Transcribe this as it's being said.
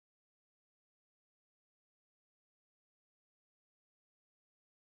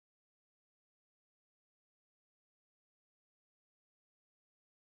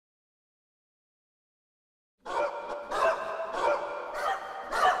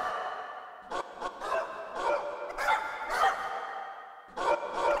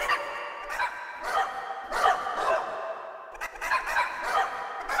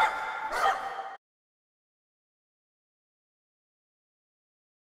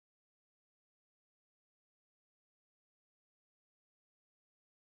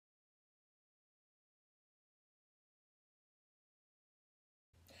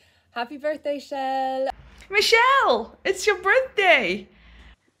Happy birthday, Shell. Michelle, it's your birthday.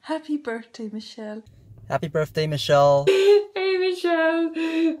 Happy birthday, Michelle. Happy birthday, Michelle. Hey, Michelle.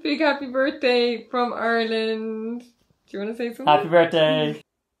 Big happy birthday from Ireland. Do you want to say something? Happy birthday.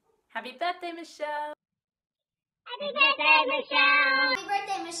 Happy birthday, Michelle. Happy birthday, Michelle. Happy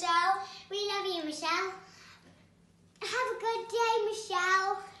birthday, Michelle. We love you, Michelle. Have a good day,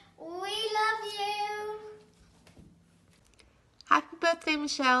 Michelle. We love you. Happy birthday,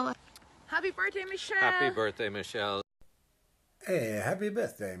 Michelle. Happy birthday, Michelle. Happy birthday, Michelle. Hey, happy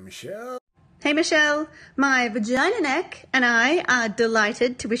birthday, Michelle. Hey Michelle, my vagina neck and I are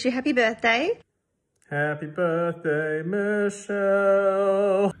delighted to wish you happy birthday. Happy birthday,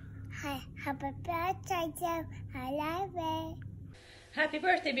 Michelle. Hi, happy birthday, Joe. I love it. Happy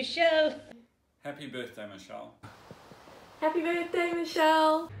birthday, Michelle. Happy birthday, Michelle. Happy birthday,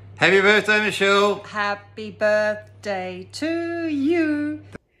 Michelle. Happy birthday, Michelle. Happy birthday to you.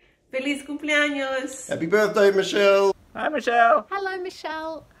 Feliz cumpleaños. Happy birthday, Michelle. Hi, Michelle. Hello,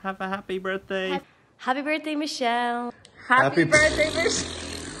 Michelle. Have a happy birthday. Happy birthday, Michelle. Happy birthday, Michelle.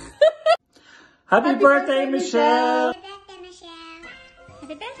 Happy birthday, Michelle.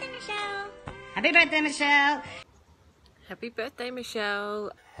 Happy birthday, Michelle. Happy birthday, Michelle. Happy birthday,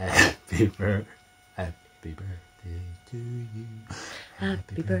 Michelle. Happy birthday, Michelle. Happy birthday to you.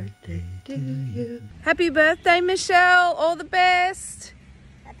 Happy birthday to you. Happy birthday, Michelle. All the best.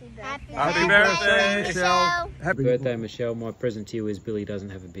 Happy birthday, Michelle. Happy birthday, Michelle. My present to you is Billy doesn't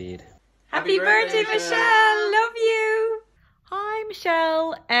have a beard. Happy birthday, Michelle. Love you. Hi,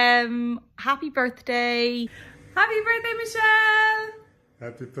 Michelle. Happy birthday. Happy birthday, Michelle.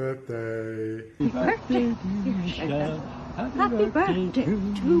 Happy birthday. Happy birthday to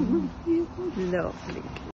you. Lovely.